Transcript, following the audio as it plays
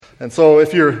And so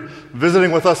if you're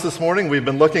visiting with us this morning, we've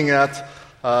been looking at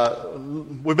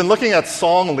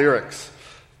song lyrics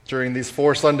during these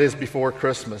 4 Sundays before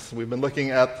Christmas. We've been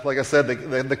looking at, like I said,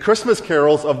 the Christmas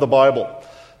carols of the Bible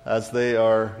as they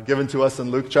are given to us in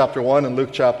Luke chapter 1 and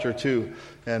Luke chapter 2.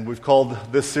 And we've called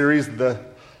this series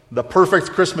the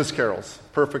perfect Christmas carols.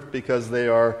 Perfect because they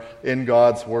are in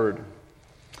God's Word.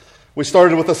 We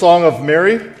started with the song of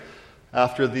Mary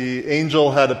after the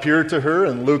angel had appeared to her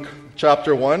in Luke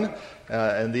chapter 1,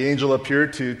 and the angel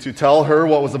appeared to tell her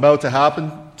what was about to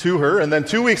happen to her. And then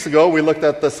 2 weeks ago, we looked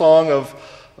at the song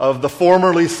of the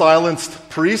formerly silenced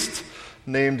priest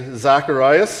named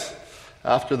Zacharias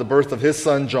after the birth of his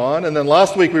son John. And then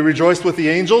last week, we rejoiced with the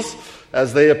angels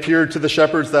as they appeared to the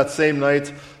shepherds that same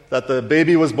night that the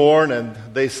baby was born, and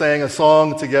they sang a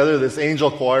song together, this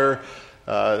angel choir,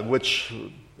 which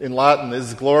in Latin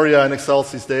is Gloria in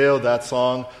excelsis Deo, that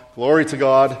song, glory to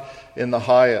God in the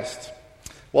highest.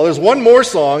 Well, there's one more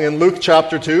song in Luke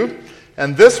chapter 2,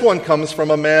 and this one comes from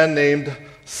a man named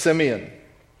Simeon.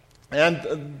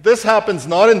 And this happens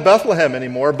not in Bethlehem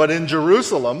anymore, but in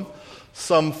Jerusalem,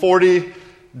 some 40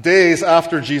 days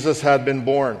after Jesus had been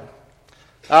born.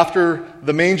 After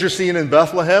the manger scene in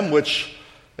Bethlehem, which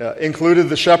included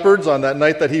the shepherds on that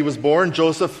night that he was born,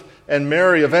 Joseph and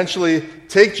Mary eventually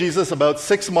take Jesus about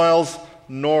 6 miles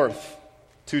north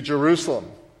to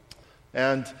Jerusalem.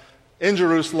 And in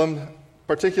Jerusalem,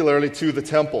 particularly to the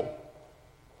temple,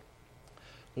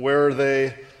 where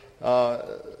they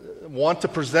want to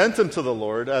present him to the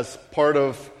Lord as part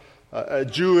of a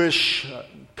Jewish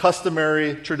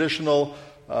customary, traditional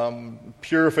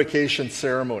purification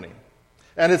ceremony.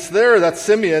 And it's there that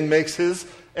Simeon makes his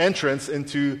entrance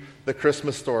into the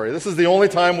Christmas story. This is the only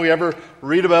time we ever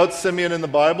read about Simeon in the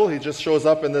Bible. He just shows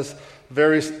up in this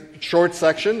very short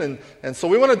section. And so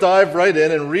we want to dive right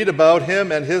in and read about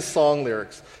him and his song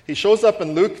lyrics. He shows up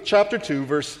in Luke chapter 2,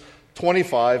 verse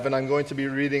 25, and I'm going to be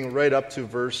reading right up to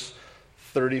verse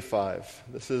 35.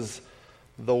 This is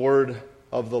the word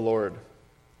of the Lord. It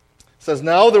says,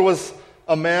 "Now there was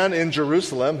a man in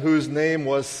Jerusalem whose name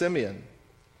was Simeon.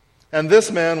 And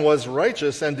this man was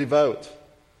righteous and devout,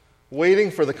 waiting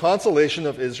for the consolation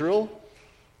of Israel,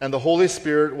 and the Holy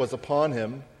Spirit was upon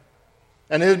him.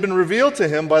 And it had been revealed to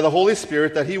him by the Holy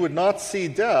Spirit that he would not see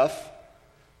death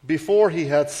before he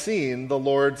had seen the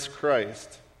Lord's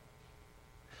Christ.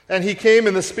 And he came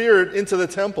in the Spirit into the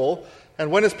temple,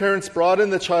 and when his parents brought in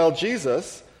the child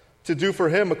Jesus to do for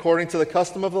him according to the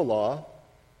custom of the law,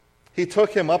 he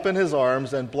took him up in his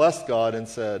arms and blessed God and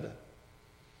said,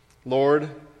 'Lord,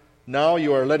 now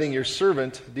you are letting your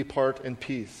servant depart in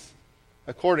peace,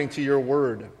 according to your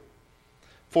word.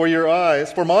 For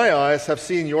my eyes have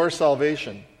seen your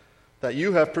salvation, that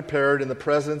you have prepared in the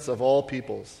presence of all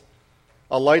peoples,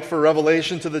 a light for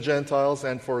revelation to the Gentiles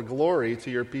and for glory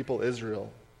to your people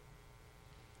Israel.'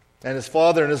 And his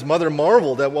father and his mother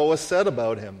marveled at what was said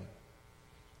about him.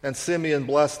 And Simeon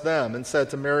blessed them and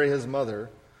said to Mary his mother,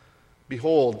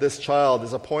 'Behold, this child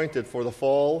is appointed for the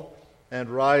fall and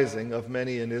rising of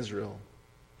many in Israel,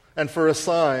 and for a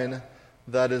sign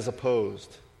that is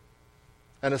opposed.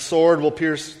 And a sword will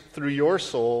pierce through your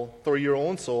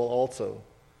own soul also,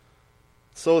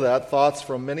 so that thoughts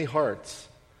from many hearts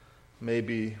may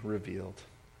be revealed.'"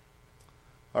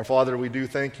 Our Father, we do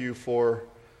thank you for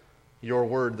your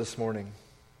word this morning.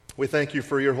 We thank you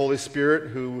for your Holy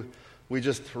Spirit, who we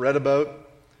just read about,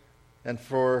 and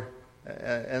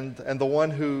the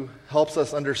one who helps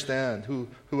us understand, who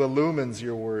illumines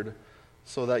your word,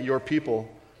 so that your people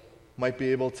might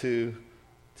be able to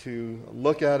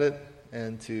look at it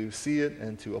and to see it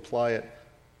and to apply it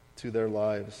to their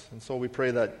lives. And so we pray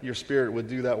that your Spirit would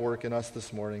do that work in us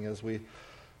this morning as we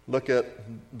look at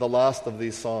the last of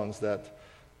these songs that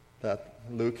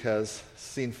Luke has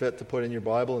seen fit to put in your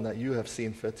Bible and that you have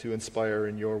seen fit to inspire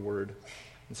in your word.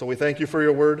 And so we thank you for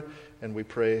your word, and we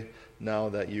pray now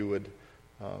that you would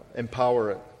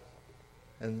empower it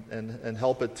and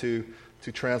help it to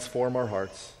transform our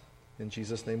hearts. In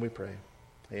Jesus' name we pray.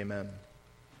 Amen.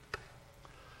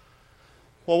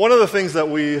 Well, one of the things that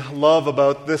we love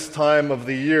about this time of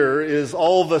the year is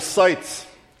all the sights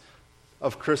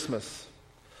of Christmas.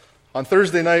 On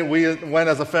Thursday night, we went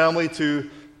as a family to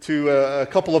a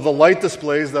couple of the light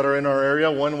displays that are in our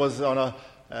area. One was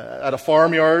at a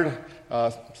farmyard,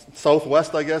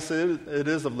 southwest, I guess it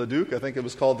is, of Leduc. I think it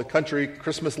was called the Country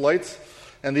Christmas Lights.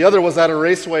 And the other was at a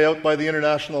raceway out by the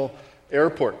International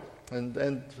Airport.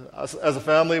 And as a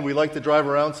family, we like to drive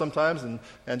around sometimes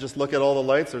and just look at all the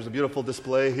lights. There's a beautiful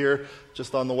display here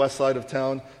just on the west side of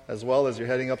town as well as you're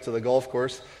heading up to the golf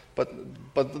course. But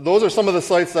those are some of the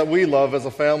sights that we love as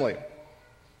a family.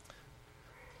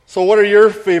 So what are your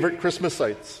favorite Christmas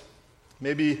sights?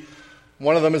 Maybe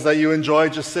one of them is that you enjoy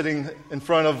just sitting in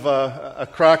front of a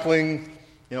crackling,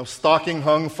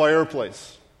 stocking-hung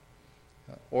fireplace,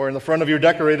 or in the front of your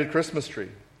decorated Christmas tree.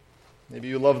 Maybe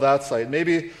you love that sight.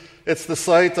 Maybe it's the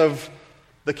sight of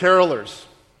the carolers.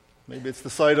 Maybe it's the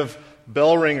sight of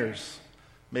bell ringers.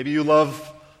 Maybe you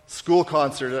love school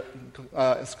concerts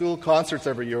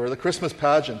every year, or the Christmas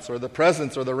pageants, or the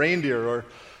presents, or the reindeer,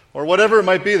 or whatever it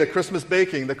might be, the Christmas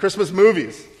baking, the Christmas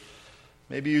movies.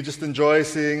 Maybe you just enjoy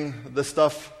seeing the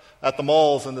stuff at the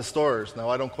malls and the stores. Now,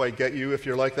 I don't quite get you if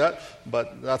you're like that,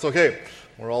 but that's okay.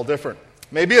 We're all different.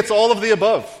 Maybe it's all of the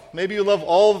above. Maybe you love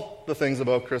all the things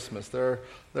about Christmas. There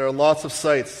are lots of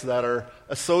sights that are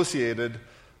associated,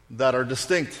 that are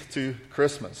distinct to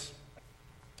Christmas.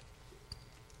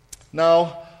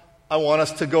 Now, I want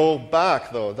us to go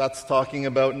back, though. That's talking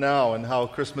about now and how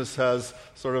Christmas has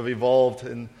sort of evolved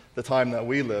in the time that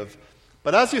we live.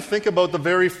 But as you think about the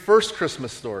very first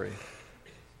Christmas story,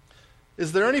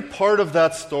 is there any part of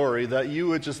that story that you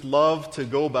would just love to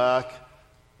go back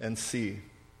and see?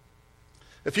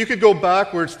 If you could go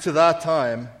backwards to that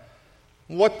time,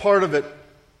 what part of it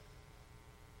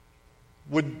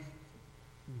would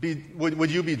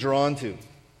you be drawn to?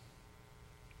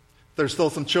 There's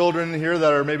still some children here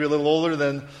that are maybe a little older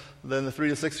than the 3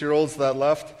 to 6 year olds that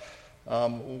left.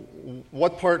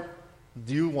 What part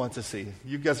do you want to see?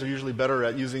 You guys are usually better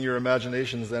at using your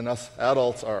imaginations than us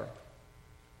adults are.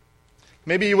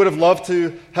 Maybe you would have loved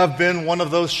to have been one of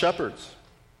those shepherds,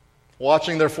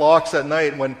 watching their flocks at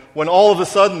night when all of a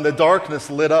sudden the darkness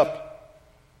lit up,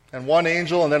 and one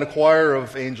angel and then a choir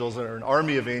of angels, or an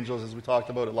army of angels, as we talked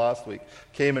about it last week,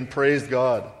 came and praised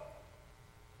God.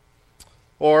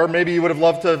 Or maybe you would have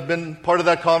loved to have been part of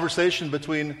that conversation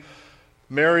between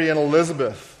Mary and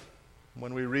Elizabeth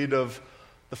when we read of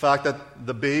the fact that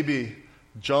the baby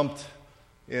jumped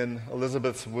in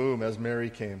Elizabeth's womb as Mary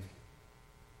came.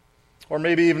 Or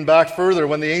maybe even back further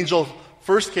when the angel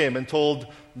first came and told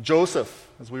Joseph,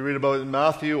 as we read about in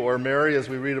Matthew, or Mary as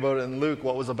we read about it in Luke,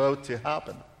 what was about to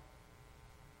happen.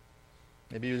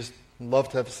 Maybe you just love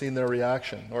to have seen their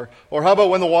reaction. Or how about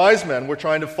when the wise men were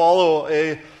trying to follow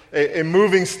a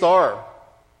moving star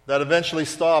that eventually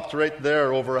stopped right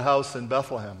there over a house in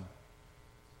Bethlehem?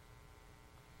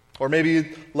 Or maybe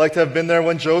you'd like to have been there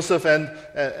when Joseph and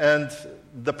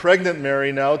the pregnant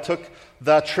Mary now took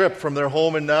that trip from their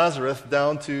home in Nazareth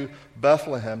down to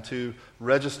Bethlehem to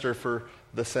register for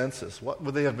the census. What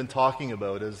would they have been talking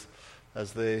about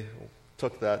as they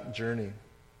took that journey?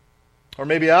 Or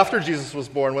maybe after Jesus was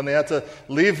born, when they had to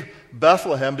leave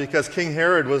Bethlehem because King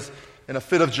Herod was in a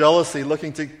fit of jealousy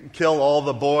looking to kill all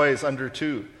the boys under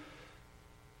 2.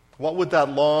 What would that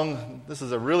this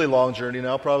is a really long journey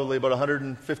now, probably about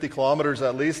 150 kilometers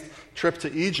at least, trip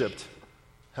to Egypt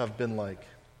have been like?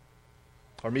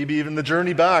 Or maybe even the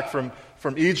journey back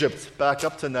from Egypt back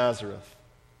up to Nazareth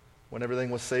when everything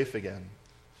was safe again.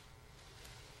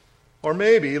 Or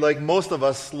maybe, like most of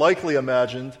us likely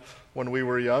imagined when we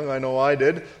were young, I know I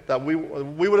did, that we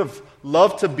would have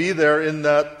loved to be there in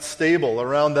that stable,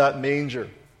 around that manger,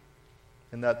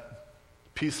 in that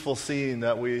peaceful scene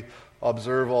that we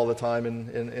observe all the time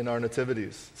in our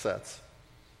nativities sets.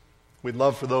 We'd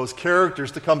love for those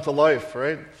characters to come to life,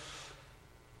 right?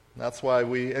 That's why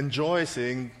we enjoy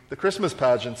seeing the Christmas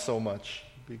pageants so much,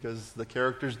 because the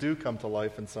characters do come to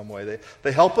life in some way.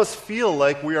 They help us feel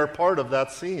like we are part of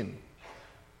that scene.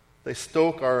 They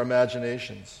stoke our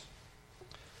imaginations.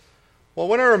 Well,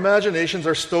 when our imaginations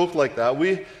are stoked like that,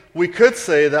 we could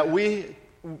say that we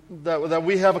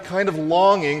have a kind of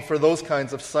longing for those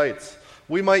kinds of sights.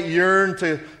 We might yearn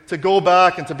to go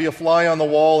back and to be a fly on the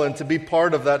wall and to be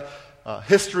part of that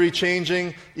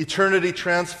history-changing,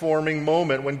 eternity-transforming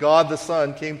moment when God the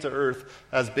Son came to earth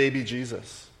as baby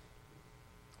Jesus.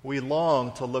 We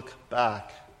long to look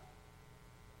back.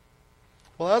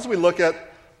 Well, as we look at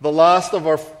the last of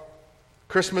our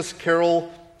Christmas carol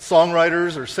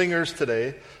songwriters or singers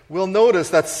today, we'll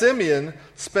notice that Simeon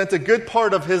spent a good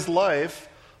part of his life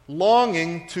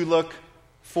longing to look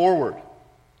forward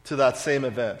to that same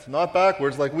event. Not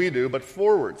backwards like we do, but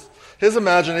forwards. His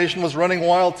imagination was running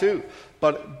wild too.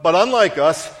 But unlike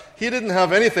us, he didn't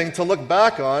have anything to look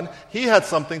back on. He had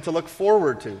something to look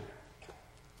forward to.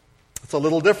 It's a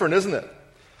little different, isn't it?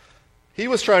 He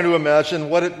was trying to imagine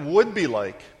what it would be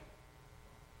like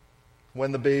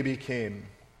when the baby came.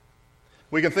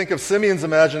 We can think of Simeon's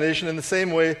imagination in the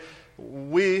same way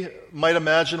we might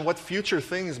imagine what future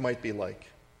things might be like.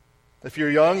 If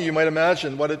you're young, you might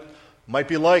imagine what it might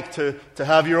be like to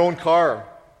have your own car,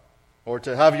 or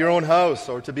to have your own house,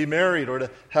 or to be married, or to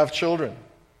have children.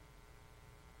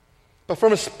 But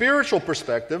from a spiritual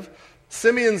perspective,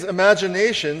 Simeon's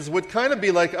imaginations would kind of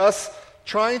be like us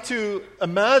trying to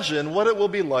imagine what it will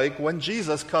be like when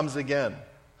Jesus comes again.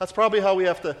 That's probably how we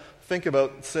have to think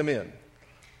about Simeon.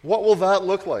 What will that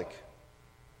look like?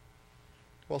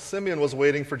 Well, Simeon was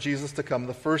waiting for Jesus to come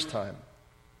the first time.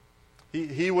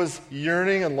 He was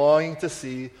yearning and longing to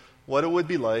see what it would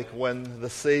be like when the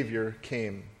Savior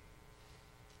came.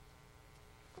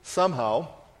 Somehow,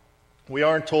 we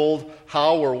aren't told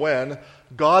how or when,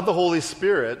 God the Holy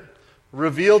Spirit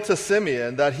revealed to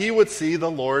Simeon that he would see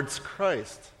the Lord's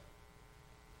Christ.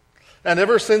 And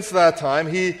ever since that time,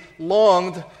 he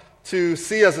longed to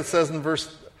see, as it says in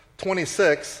verse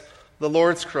 26, the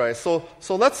Lord's Christ. So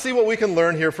let's see what we can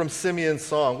learn here from Simeon's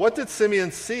song. What did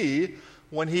Simeon see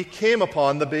when he came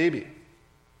upon the baby?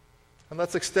 And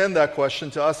let's extend that question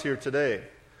to us here today.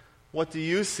 What do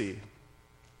you see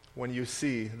when you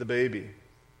see the baby?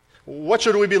 What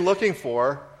should we be looking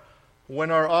for when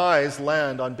our eyes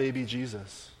land on baby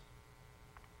Jesus?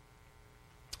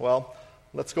 Well,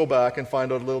 let's go back and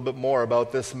find out a little bit more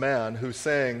about this man who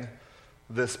sang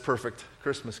this perfect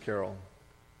Christmas carol.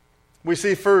 We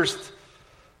see first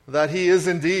that he is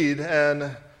indeed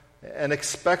an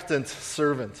expectant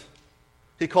servant.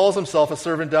 He calls himself a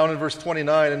servant down in verse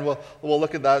 29, and we'll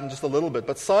look at that in just a little bit.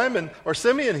 But Simeon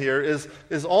here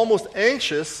is almost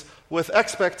anxious with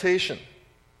expectation.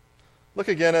 Look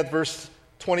again at verse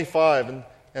 25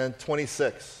 and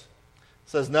 26. It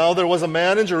says, "Now there was a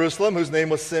man in Jerusalem whose name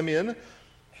was Simeon,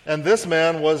 and this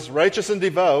man was righteous and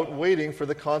devout, waiting for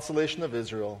the consolation of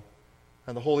Israel.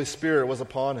 And the Holy Spirit was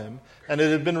upon him, and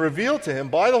it had been revealed to him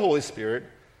by the Holy Spirit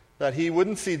that he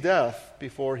wouldn't see death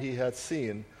before he had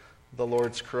seen the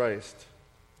Lord's Christ."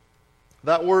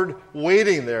 That word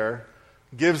waiting there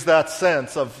gives that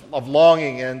sense of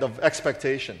longing and of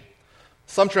expectation.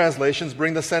 Some translations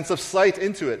bring the sense of sight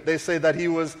into it. They say that he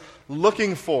was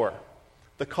looking for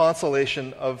the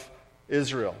consolation of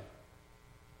Israel.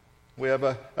 We have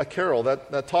a carol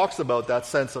that talks about that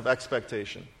sense of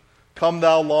expectation. "Come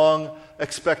thou long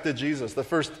expected Jesus." The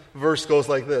first verse goes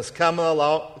like this: Come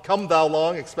thou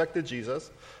long expected Jesus,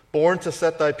 born to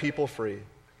set thy people free.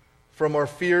 From our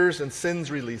fears and sins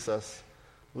release us.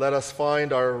 Let us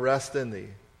find our rest in thee.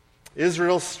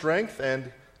 Israel's strength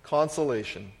and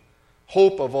consolation.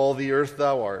 Hope of all the earth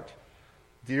thou art.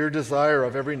 Dear desire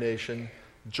of every nation.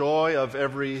 Joy of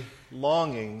every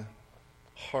longing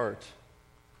heart.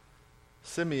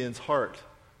 Simeon's heart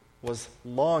was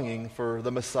longing for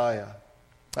the Messiah.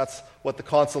 That's what the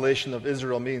consolation of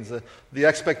Israel means. The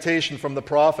expectation from the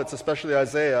prophets, especially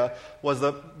Isaiah, was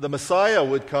that the Messiah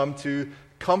would come to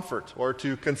comfort or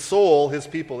to console his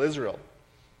people, Israel.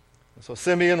 So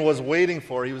Simeon was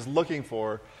he was looking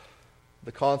for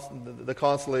the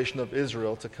consolation of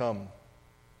Israel to come.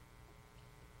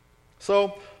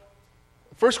 So,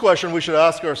 first question we should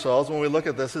ask ourselves when we look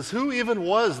at this is, who even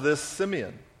was this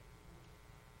Simeon?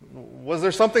 Was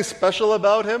there something special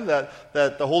about him that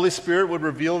the Holy Spirit would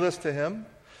reveal this to him?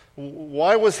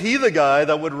 Why was he the guy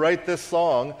that would write this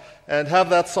song and have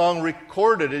that song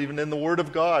recorded even in the Word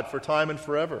of God for time and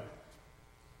forever?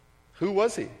 Who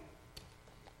was he?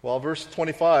 Well, verse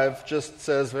 25 just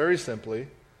says very simply,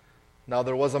 "Now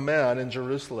there was a man in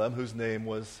Jerusalem whose name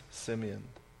was Simeon."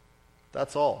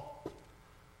 That's all.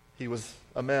 He was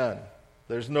a man.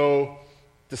 There's no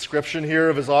description here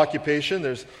of his occupation.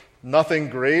 There's nothing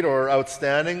great or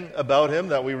outstanding about him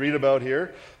that we read about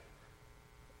here.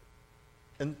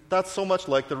 And that's so much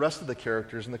like the rest of the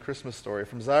characters in the Christmas story.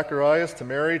 From Zacharias to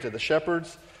Mary to the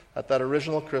shepherds at that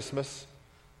original Christmas,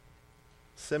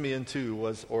 Simeon too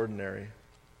was ordinary.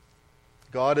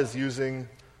 God is using,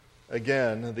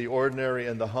 again, the ordinary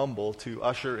and the humble to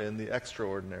usher in the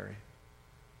extraordinary.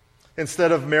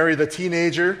 Instead of Mary the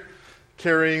teenager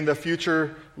carrying the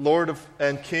future Lord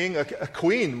and King, a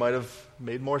queen might have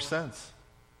made more sense.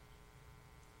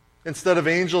 Instead of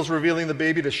angels revealing the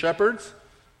baby to shepherds,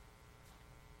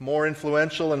 more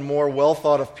influential and more well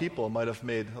thought of people might have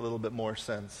made a little bit more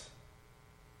sense.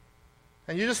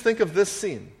 And you just think of this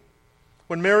scene.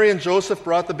 When Mary and Joseph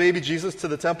brought the baby Jesus to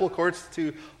the temple courts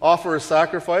to offer a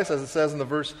sacrifice, as it says in the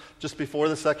verse just before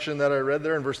the section that I read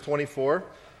there in verse 24,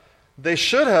 they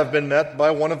should have been met by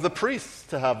one of the priests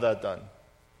to have that done.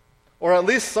 Or at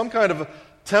least some kind of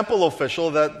temple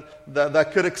official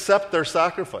that could accept their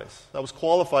sacrifice, that was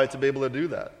qualified to be able to do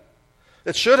that.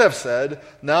 It should have said,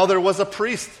 "Now there was a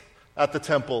priest at the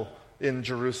temple in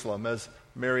Jerusalem," as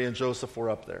Mary and Joseph were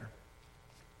up there.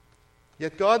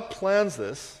 Yet God plans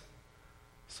this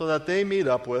so that they meet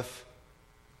up with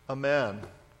a man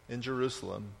in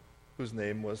Jerusalem whose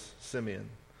name was Simeon.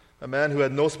 A man who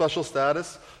had no special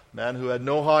status, a man who had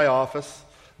no high office.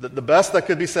 The best that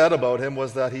could be said about him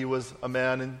was that he was a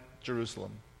man in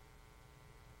Jerusalem.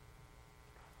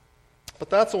 but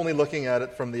that's only looking at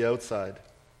it from the outside.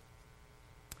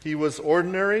 He was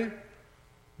ordinary,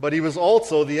 but he was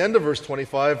also, the end of verse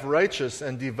 25, righteous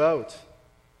and devout.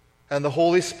 And the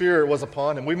Holy Spirit was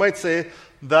upon him. We might say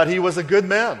that he was a good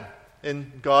man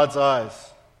in God's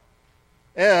eyes.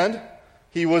 And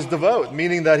he was devout,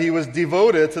 meaning that he was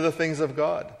devoted to the things of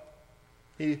God.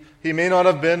 He may not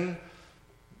have been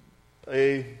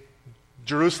a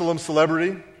Jerusalem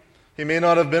celebrity. He may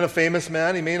not have been a famous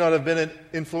man. He may not have been an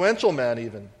influential man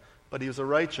even. But he was a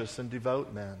righteous and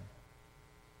devout man.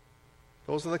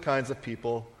 Those are the kinds of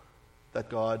people that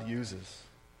God uses.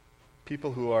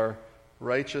 People who are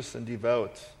righteous and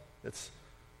devout. It's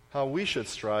how we should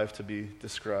strive to be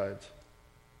described.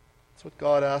 It's what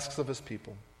God asks of his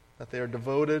people, that they are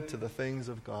devoted to the things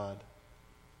of God.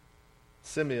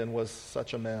 Simeon was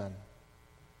such a man.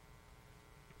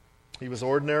 He was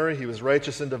ordinary, he was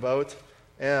righteous and devout,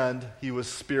 and he was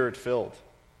Spirit-filled.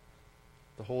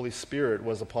 The Holy Spirit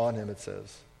was upon him, it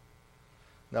says.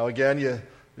 Now again, you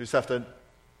just have to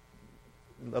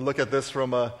look at this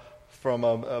from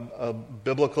a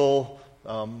biblical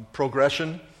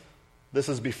progression. This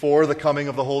is before the coming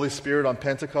of the Holy Spirit on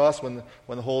Pentecost, when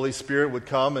the Holy Spirit would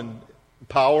come and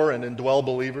power and indwell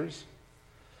believers.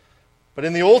 But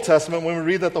in the Old Testament, when we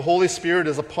read that the Holy Spirit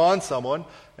is upon someone,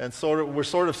 and we're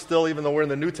sort of still, even though we're in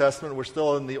the New Testament, we're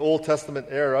still in the Old Testament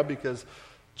era because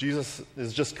Jesus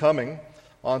is just coming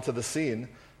onto the scene.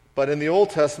 But in the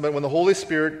Old Testament, when the Holy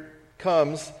Spirit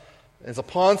comes and is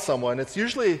upon someone, it's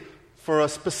usually for a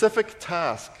specific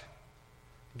task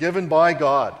given by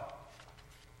God.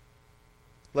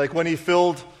 Like when he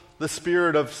filled the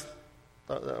spirit of,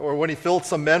 or when he filled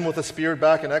some men with the Spirit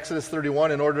back in Exodus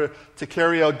 31 in order to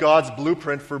carry out God's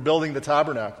blueprint for building the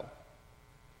tabernacle.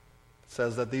 It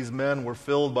says that these men were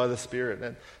filled by the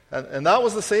Spirit. And that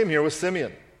was the same here with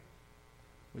Simeon.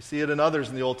 We see it in others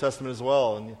in the Old Testament as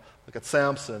well. And you look at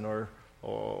Samson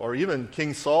or even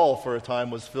King Saul for a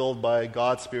time was filled by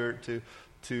God's Spirit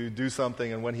to do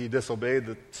something, and when he disobeyed,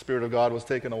 the Spirit of God was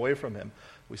taken away from him.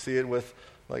 We see it with,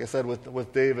 like I said,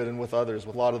 with David and with others,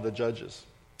 with a lot of the judges.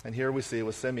 And here we see it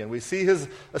with Simeon. We see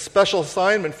a special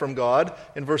assignment from God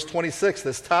in verse 26,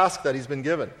 this task that he's been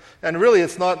given. And really,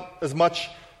 it's not as much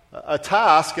a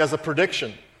task as a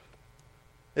prediction.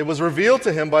 It was revealed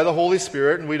to him by the Holy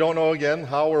Spirit, and we don't know again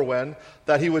how or when,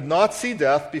 that he would not see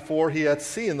death before he had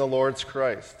seen the Lord's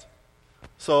Christ.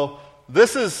 So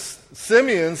this is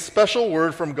Simeon's special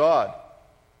word from God.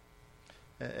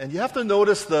 And you have to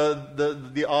notice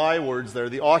the I words there,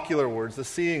 the ocular words, the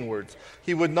seeing words.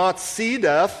 He would not see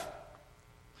death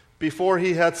before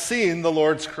he had seen the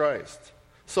Lord's Christ.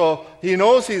 So he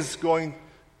knows he's going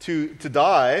to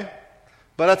die,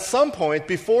 but at some point,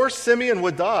 before Simeon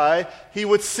would die, he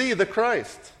would see the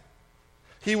Christ.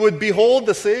 He would behold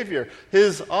the Savior.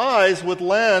 His eyes would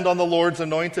land on the Lord's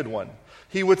anointed one.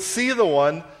 He would see the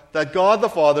one that God the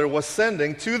Father was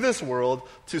sending to this world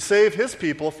to save his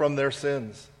people from their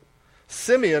sins.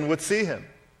 Simeon would see him.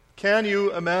 Can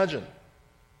you imagine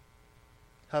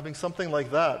having something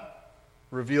like that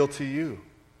revealed to you?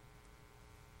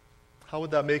 How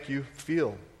would that make you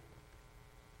feel?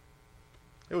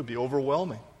 It would be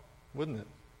overwhelming, wouldn't it?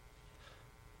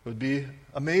 It would be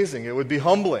amazing. It would be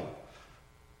humbling.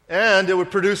 And it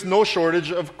would produce no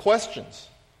shortage of questions.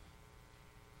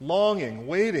 Longing,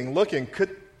 waiting, looking.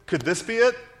 Could this be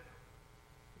it?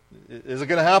 Is it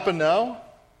going to happen now?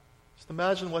 Just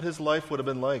imagine what his life would have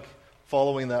been like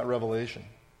following that revelation.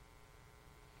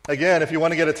 Again, if you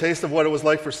want to get a taste of what it was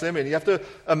like for Simeon, you have to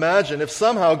imagine if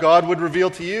somehow God would reveal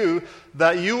to you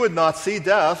that you would not see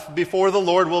death before the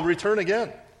Lord will return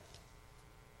again.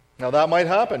 Now that might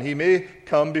happen. He may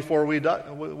come before we die,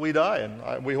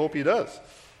 and we hope he does.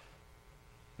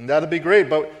 And that'd be great,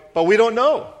 but we don't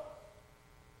know.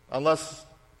 Unless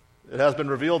it has been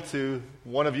revealed to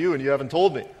one of you and you haven't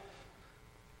told me.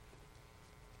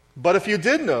 But if you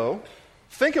did know,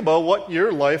 think about what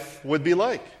your life would be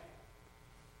like.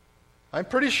 I'm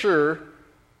pretty sure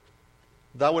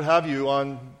that would have you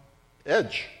on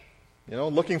edge.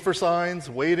 Looking for signs,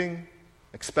 waiting,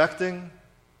 expecting,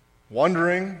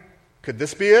 wondering, could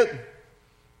this be it?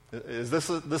 Is this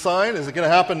the sign? Is it going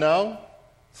to happen now?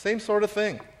 Same sort of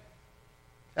thing.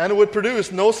 And it would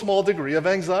produce no small degree of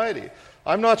anxiety.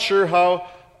 I'm not sure how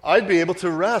I'd be able to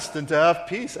rest and to have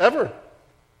peace, ever.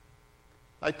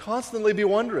 I'd constantly be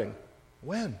wondering,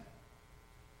 when?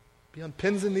 Be on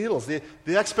pins and needles.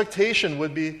 The expectation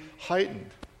would be heightened.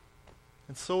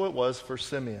 And so it was for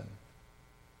Simeon.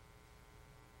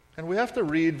 And we have to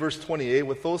read verse 28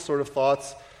 with those sort of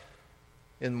thoughts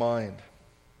in mind.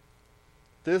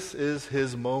 This is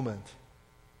his moment.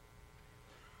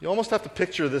 You almost have to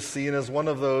picture this scene as one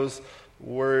of those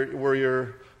where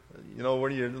you're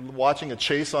watching a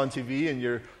chase on TV and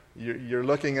you're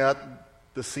looking at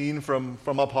the scene from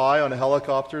up high on a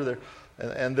helicopter.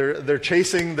 They're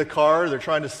chasing the car. They're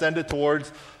trying to send it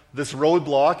towards this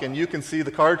roadblock, and you can see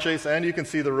the car chase and you can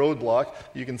see the roadblock.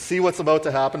 You can see what's about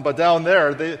to happen, but down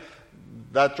there,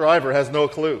 that driver has no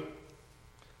clue.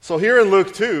 So here in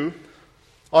Luke 2,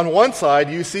 on one side,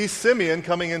 you see Simeon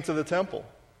coming into the temple.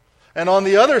 And on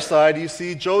the other side, you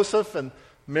see Joseph and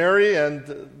Mary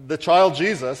and the child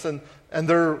Jesus, and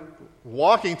they're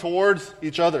walking towards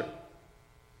each other.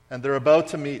 And they're about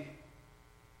to meet.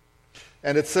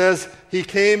 And it says, he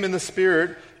came in the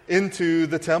Spirit into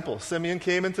the temple. Simeon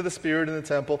came into the Spirit in the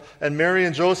temple, and Mary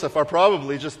and Joseph are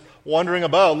probably just wandering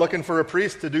about looking for a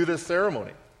priest to do this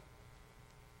ceremony.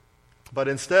 But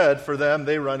instead, for them,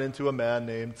 they run into a man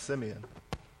named Simeon.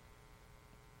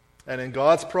 And in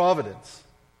God's providence,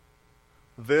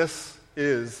 this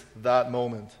is that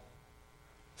moment.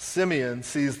 Simeon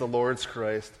sees the Lord's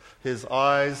Christ. His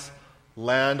eyes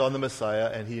land on the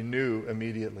Messiah, and he knew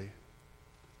immediately.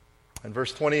 In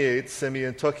verse 28,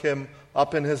 Simeon took him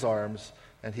up in his arms,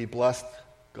 and he blessed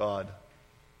God.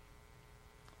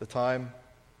 The time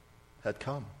had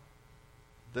come.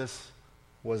 This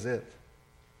was it.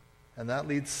 And that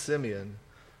leads Simeon,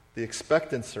 the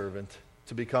expectant servant,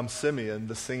 to become Simeon,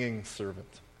 the singing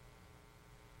servant.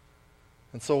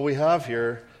 And so we have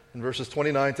here, in verses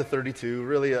 29 to 32,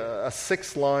 really a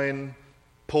 6-line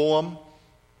poem,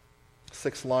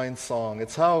 6-line song.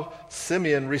 It's how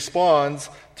Simeon responds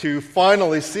to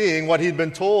finally seeing what he'd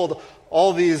been told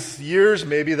all these years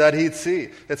maybe that he'd see.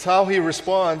 It's how he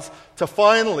responds to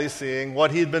finally seeing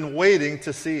what he'd been waiting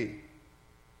to see.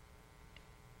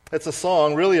 It's a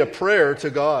song, really a prayer to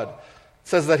God. It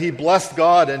says that he blessed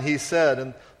God and he said,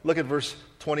 and look at verse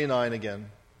 29 again.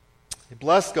 He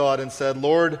blessed God and said,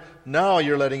 Lord, now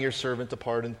you're letting your servant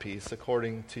depart in peace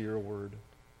according to your word.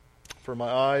 For my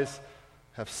eyes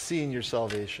have seen your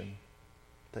salvation,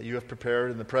 that you have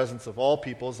prepared in the presence of all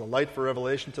peoples a light for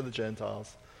revelation to the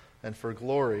Gentiles and for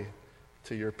glory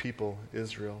to your people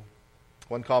Israel.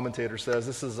 One commentator says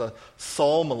this is a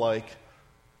psalm-like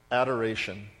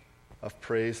adoration of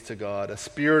praise to God, a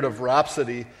spirit of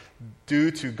rhapsody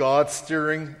due to God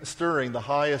stirring the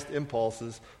highest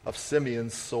impulses of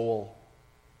Simeon's soul.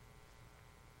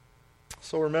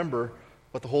 So remember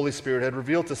what the Holy Spirit had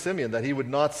revealed to Simeon, that he would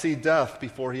not see death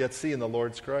before he had seen the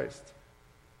Lord's Christ.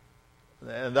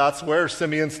 And that's where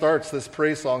Simeon starts this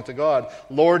praise song to God.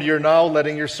 Lord, you're now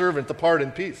letting your servant depart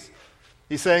in peace.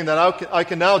 He's saying that I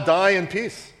can now die in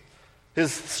peace.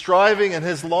 His striving and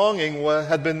his longing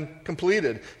had been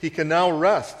completed. He can now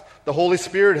rest. The Holy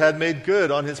Spirit had made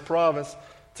good on his promise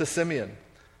to Simeon.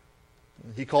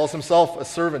 He calls himself a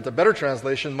servant. A better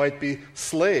translation might be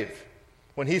slave.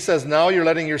 When he says, now you're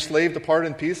letting your slave depart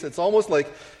in peace, it's almost like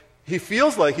he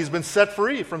feels like he's been set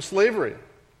free from slavery.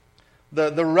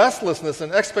 The restlessness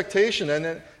and expectation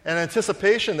and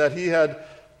anticipation that he had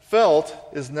felt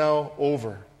is now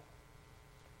over.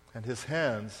 And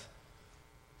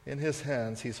in his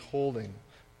hands, he's holding,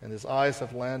 and his eyes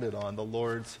have landed on the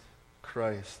Lord's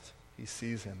Christ. He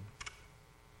sees him.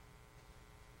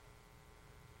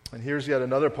 And here's yet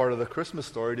another part of the Christmas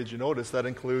story. Did you notice that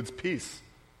includes peace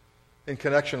in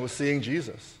connection with seeing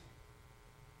Jesus?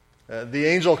 The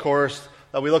angel chorus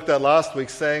that we looked at last week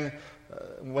sang,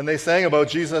 when they sang about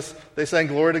Jesus, they sang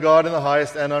glory to God in the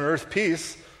highest, and on earth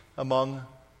peace among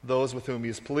those with whom he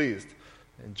is pleased.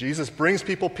 And Jesus brings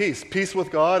people peace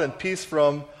with God and peace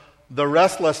from the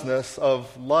restlessness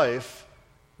of life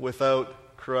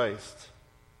without Christ.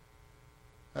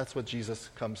 That's what Jesus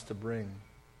comes to bring.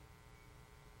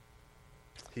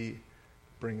 He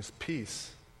brings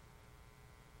peace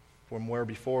from where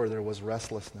before there was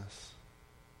restlessness.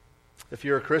 If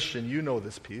you're a Christian, you know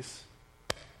this peace.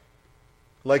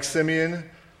 Like Simeon,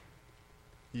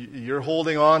 you're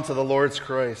holding on to the Lord's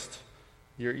Christ.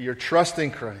 You're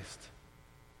trusting Christ.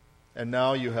 And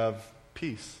now you have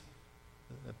peace.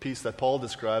 A peace that Paul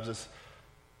describes as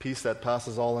peace that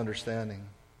passes all understanding.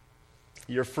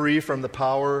 You're free from the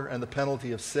power and the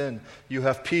penalty of sin. You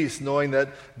have peace knowing that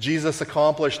Jesus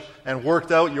accomplished and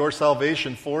worked out your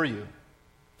salvation for you.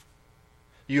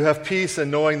 You have peace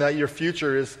in knowing that your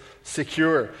future is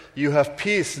secure. You have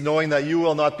peace knowing that you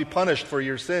will not be punished for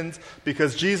your sins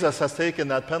because Jesus has taken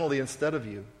that penalty instead of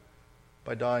you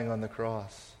by dying on the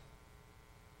cross.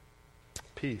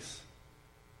 Peace.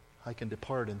 I can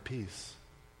depart in peace.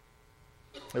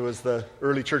 It was the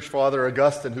early church father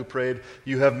Augustine who prayed,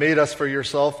 you have made us for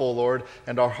yourself, O Lord,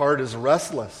 and our heart is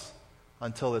restless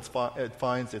until it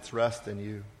finds its rest in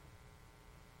you.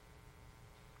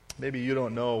 Maybe you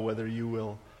don't know whether you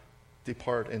will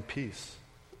depart in peace.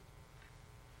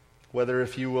 whether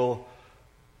if you will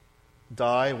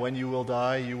die, when you will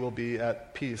die, you will be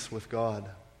at peace with God.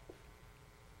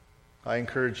 I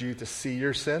encourage you to see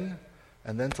your sin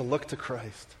and then to look to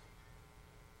Christ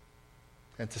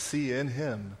and to see in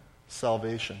him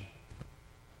salvation.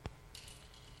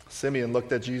 Simeon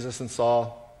looked at Jesus and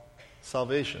saw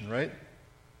salvation, right?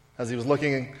 As he was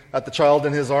looking at the child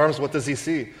in his arms, what does he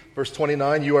see? Verse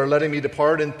 29, you are letting me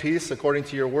depart in peace according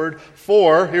to your word.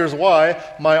 For, here's why,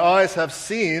 my eyes have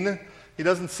seen. He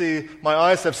doesn't see, my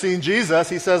eyes have seen Jesus.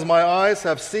 He says, my eyes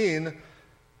have seen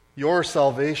your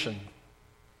salvation.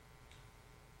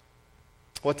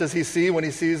 What does he see when he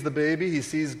sees the baby? He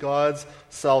sees God's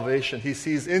salvation. He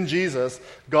sees in Jesus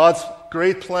God's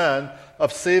great plan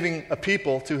of saving a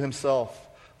people to himself.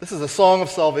 This is a song of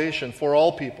salvation for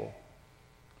all people,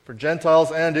 for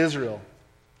Gentiles and Israel.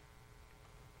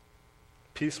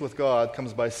 Peace with God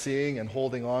comes by seeing and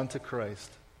holding on to Christ,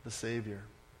 the Savior.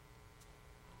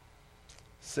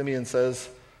 Simeon says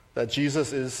that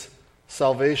Jesus is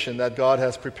salvation that God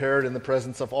has prepared in the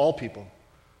presence of all people,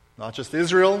 not just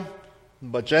Israel,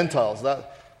 but Gentiles.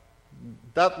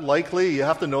 That likely, you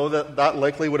have to know that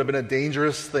likely would have been a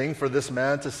dangerous thing for this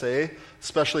man to say,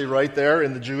 especially right there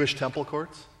in the Jewish temple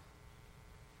courts.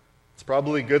 It's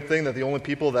probably a good thing that the only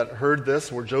people that heard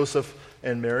this were Joseph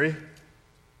and Mary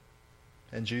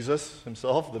and Jesus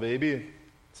himself, the baby,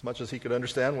 as much as he could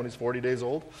understand when he's 40 days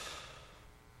old.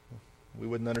 We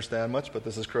wouldn't understand much, but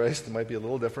this is Christ. It might be a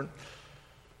little different.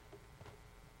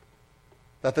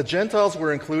 That the Gentiles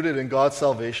were included in God's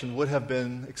salvation would have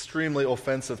been extremely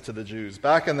offensive to the Jews.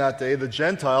 Back in that day, the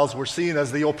Gentiles were seen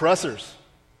as the oppressors.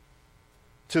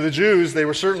 To the Jews, they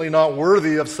were certainly not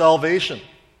worthy of salvation.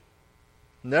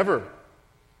 Never.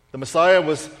 The Messiah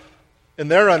was, in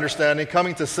their understanding,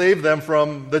 coming to save them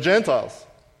from the Gentiles,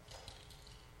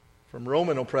 from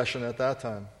Roman oppression at that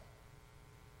time.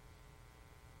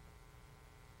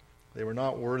 They were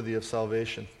not worthy of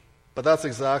salvation. But that's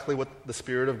exactly what the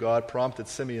Spirit of God prompted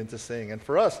Simeon to sing. And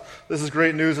for us, this is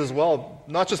great news as well,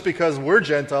 not just because we're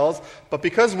Gentiles, but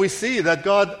because we see that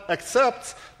God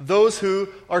accepts those who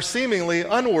are seemingly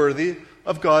unworthy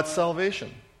of God's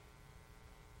salvation.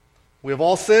 We have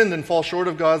all sinned and fall short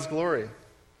of God's glory,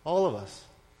 all of us.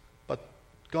 But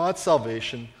God's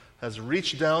salvation has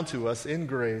reached down to us in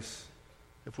grace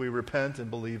if we repent and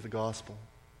believe the gospel.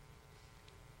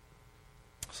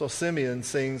 So Simeon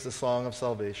sings a song of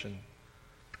salvation.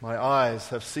 My eyes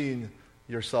have seen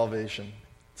your salvation.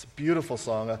 It's a beautiful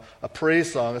song, a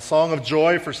praise song, a song of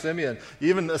joy for Simeon,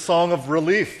 even a song of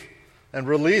relief and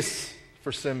release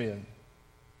for Simeon.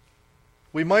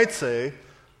 We might say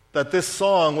that this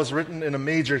song was written in a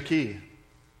major key,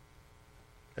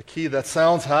 a key that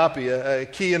sounds happy, a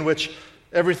key in which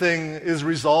everything is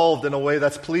resolved in a way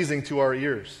that's pleasing to our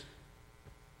ears.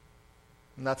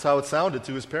 And that's how it sounded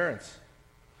to his parents.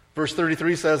 Verse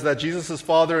 33 says that Jesus'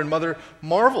 father and mother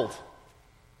marveled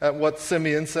at what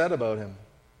Simeon said about him.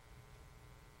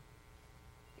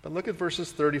 But look at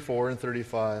verses 34 and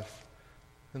 35.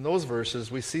 In those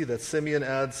verses, we see that Simeon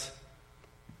adds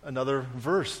another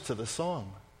verse to the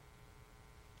song.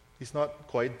 He's not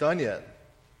quite done yet.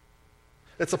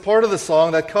 It's a part of the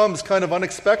song that comes kind of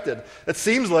unexpected. It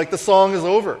seems like the song is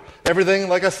over. Everything,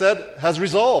 like I said, has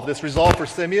resolved. It's resolved for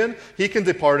Simeon. He can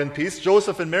depart in peace.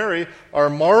 Joseph and Mary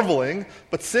are marveling,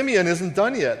 but Simeon isn't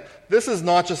done yet. This is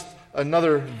not just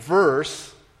another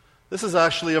verse. This is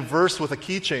actually a verse with a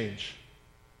key change.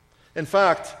 In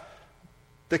fact,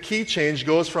 the key change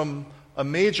goes from a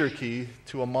major key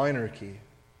to a minor key. It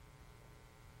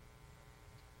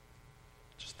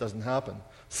just doesn't happen.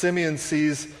 Simeon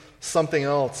sees something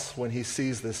else when he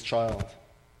sees this child.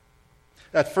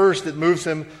 At first, it moves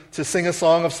him to sing a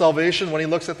song of salvation when he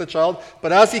looks at the child,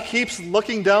 but as he keeps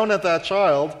looking down at that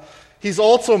child, he's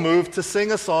also moved to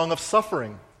sing a song of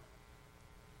suffering.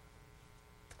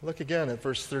 Look again at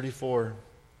verse 34.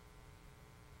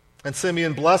 And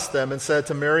Simeon blessed them and said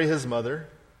to Mary his mother,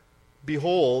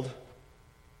 Behold,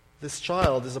 this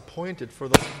child is appointed for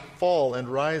the fall and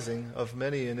rising of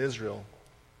many in Israel,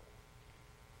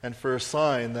 and for a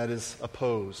sign that is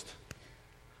opposed.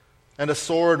 And a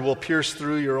sword will pierce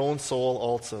through your own soul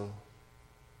also,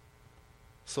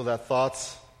 so that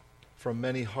thoughts from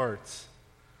many hearts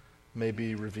may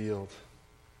be revealed.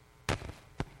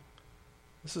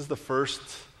 This is the first,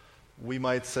 we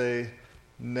might say,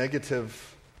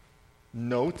 negative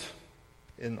note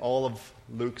in all of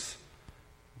Luke's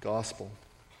gospel.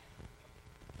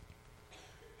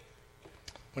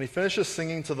 When he finishes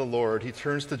singing to the Lord, he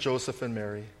turns to Joseph and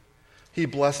Mary. He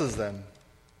blesses them.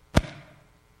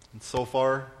 And so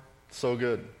far, so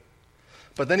good.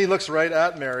 But then he looks right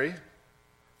at Mary,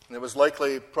 and it was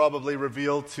probably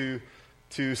revealed to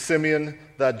to Simeon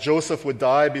that Joseph would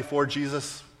die before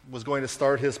Jesus was going to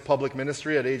start his public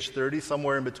ministry at age 30.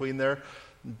 Somewhere in between there,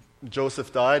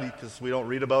 Joseph died, because we don't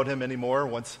read about him anymore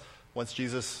once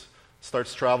Jesus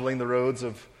starts traveling the roads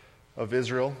of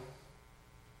Israel.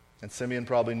 And Simeon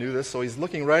probably knew this, so he's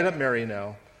looking right at Mary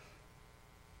now.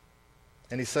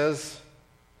 And he says,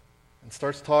 and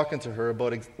starts talking to her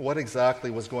about what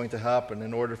exactly was going to happen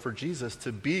in order for Jesus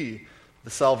to be the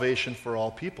salvation for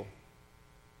all people.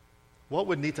 What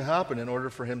would need to happen in order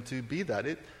for him to be that?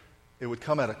 It would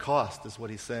come at a cost, is what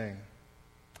he's saying,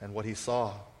 and what he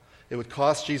saw. It would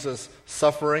cost Jesus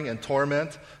suffering and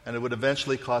torment, and it would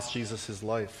eventually cost Jesus his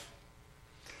life.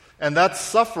 And that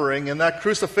suffering and that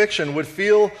crucifixion would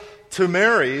feel to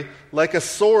Mary like a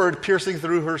sword piercing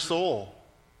through her soul.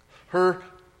 Her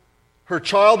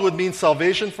child would mean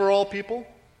salvation for all people?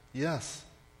 Yes.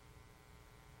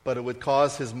 But it would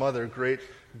cause his mother great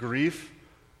grief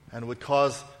and would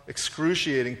cause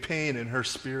excruciating pain in her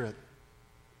spirit.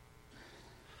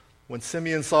 When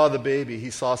Simeon saw the baby, he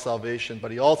saw salvation,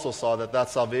 but he also saw that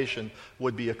salvation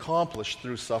would be accomplished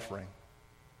through suffering.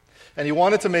 And he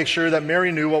wanted to make sure that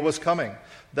Mary knew what was coming,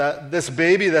 that this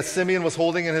baby that Simeon was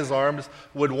holding in his arms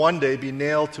would one day be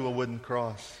nailed to a wooden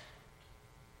cross.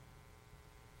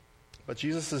 But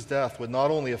Jesus' death would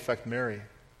not only affect Mary,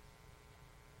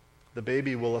 the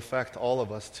baby will affect all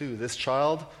of us too. This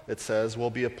child, it says, will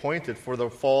be appointed for the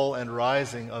fall and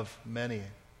rising of many,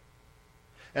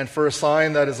 and for a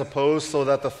sign that is opposed, so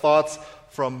that the thoughts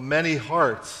from many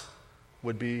hearts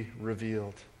would be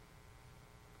revealed.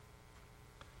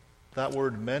 That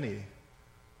word many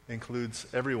includes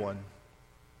everyone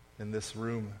in this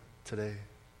room today.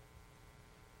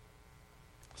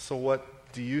 So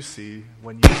what do you see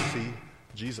when you see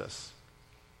Jesus?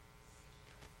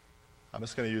 I'm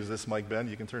just going to use this mic, Ben.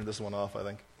 You can turn this one off, I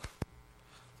think.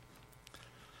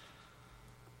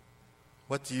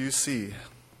 What do you see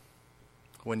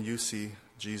when you see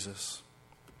Jesus?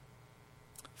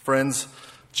 Friends,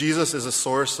 Jesus is a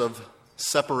source of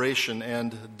separation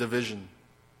and division.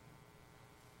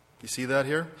 You see that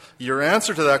here? Your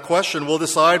answer to that question will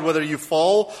decide whether you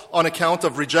fall on account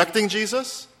of rejecting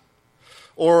Jesus,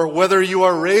 or whether you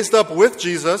are raised up with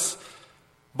Jesus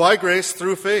by grace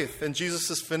through faith in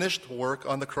Jesus' finished work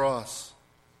on the cross.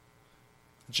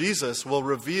 Jesus will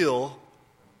reveal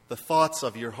the thoughts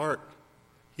of your heart.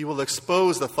 He will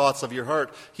expose the thoughts of your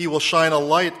heart. He will shine a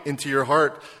light into your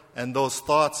heart, and those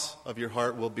thoughts of your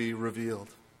heart will be revealed.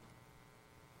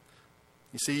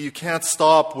 You see, you can't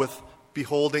stop with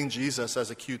beholding Jesus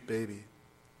as a cute baby.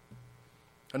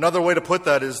 Another way to put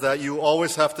that is that you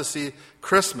always have to see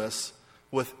Christmas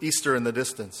with Easter in the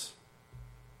distance.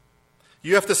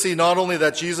 You have to see not only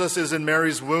that Jesus is in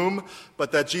Mary's womb,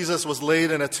 but that Jesus was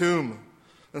laid in a tomb.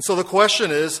 And so the question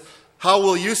is, how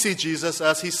will you see Jesus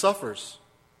as he suffers?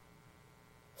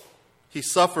 He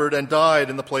suffered and died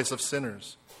in the place of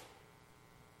sinners.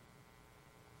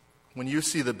 When you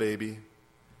see the baby,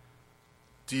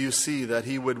 do you see that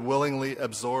he would willingly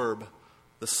absorb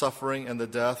the suffering and the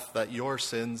death that your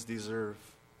sins deserve?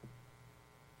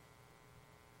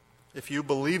 If you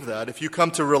believe that, if you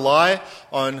come to rely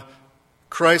on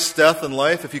Christ's death and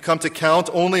life, if you come to count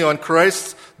only on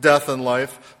Christ's death and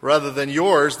life rather than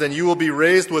yours, then you will be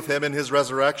raised with him in his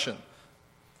resurrection.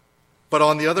 But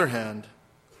on the other hand,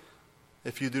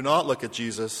 if you do not look at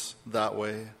Jesus that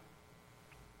way,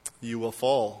 you will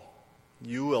fall.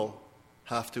 You will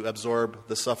have to absorb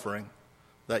the suffering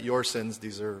that your sins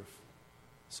deserve.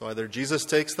 So either Jesus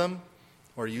takes them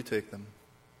or you take them.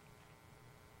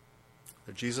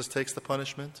 Either Jesus takes the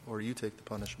punishment or you take the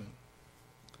punishment.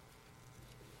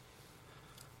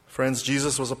 Friends,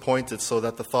 Jesus was appointed so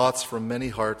that the thoughts from many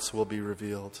hearts will be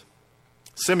revealed.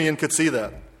 Simeon could see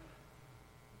that.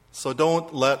 So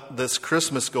don't let this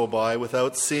Christmas go by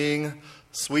without seeing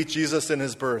sweet Jesus in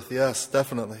his birth. Yes,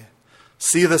 definitely.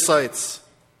 See the sights.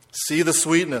 See the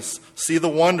sweetness. See the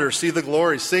wonder. See the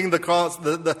glory. Sing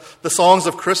the songs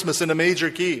of Christmas in a major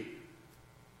key.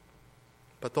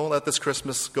 But don't let this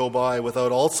Christmas go by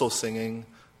without also singing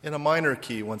in a minor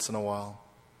key once in a while.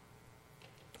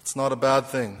 It's not a bad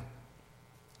thing.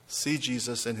 See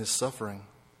Jesus in his suffering.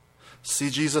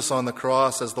 See Jesus on the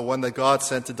cross as the one that God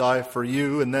sent to die for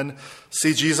you, and then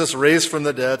see Jesus raised from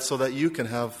the dead so that you can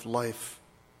have life,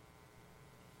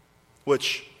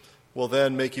 which will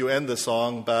then make you end the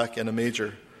song back in a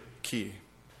major key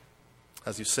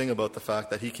as you sing about the fact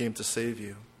that he came to save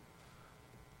you,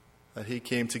 that he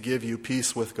came to give you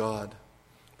peace with God,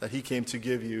 that he came to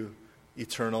give you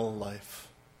eternal life.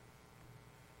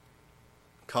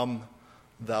 Come,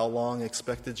 thou long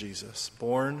expected Jesus,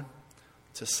 born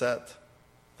to set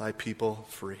thy people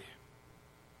free.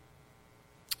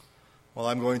 Well,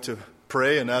 I'm going to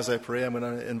pray, and as I pray, I'm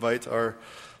going to invite our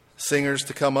singers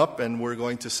to come up, and we're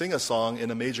going to sing a song in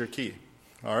a major key.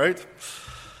 All right?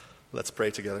 Let's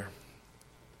pray together.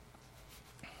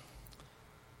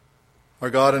 Our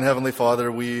God and Heavenly Father,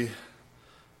 we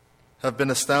have been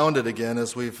astounded again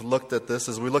as we've looked at this,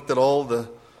 as we looked at all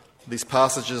these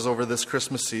passages over this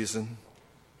Christmas season.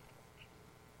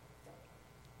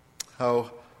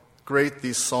 How great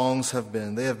these songs have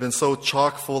been. They have been so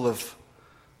chock full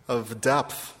of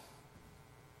depth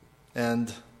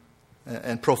and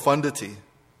profundity.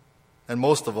 And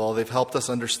most of all, they've helped us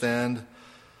understand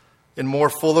in more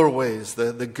fuller ways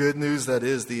the good news that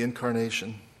is the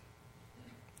incarnation.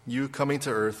 You coming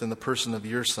to earth in the person of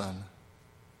your Son.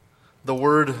 The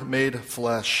Word made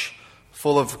flesh,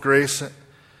 full of grace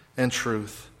and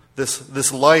truth.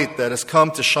 This light that has come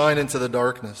to shine into the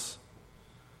darkness.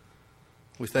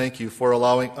 We thank you for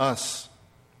allowing us,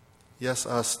 yes,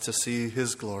 us, to see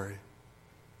His glory.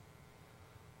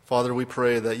 Father, we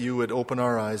pray that you would open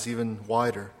our eyes even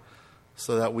wider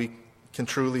so that we can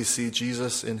truly see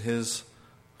Jesus in His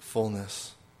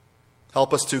fullness.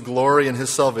 Help us to glory in His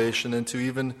salvation and to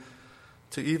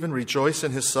even rejoice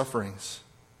in His sufferings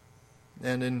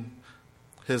and in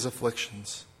His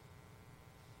afflictions.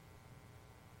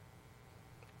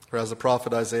 For as the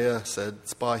prophet Isaiah said,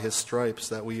 it's by His stripes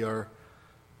that we are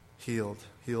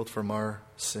healed from our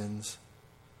sins,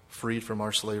 freed from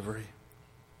our slavery.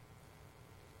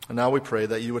 And now we pray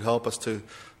that you would help us to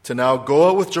now go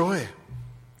out with joy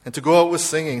and to go out with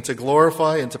singing, to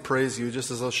glorify and to praise you just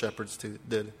as those shepherds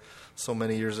did so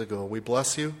many years ago. We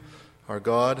bless you, our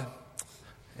God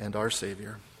and our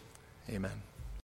Savior. Amen.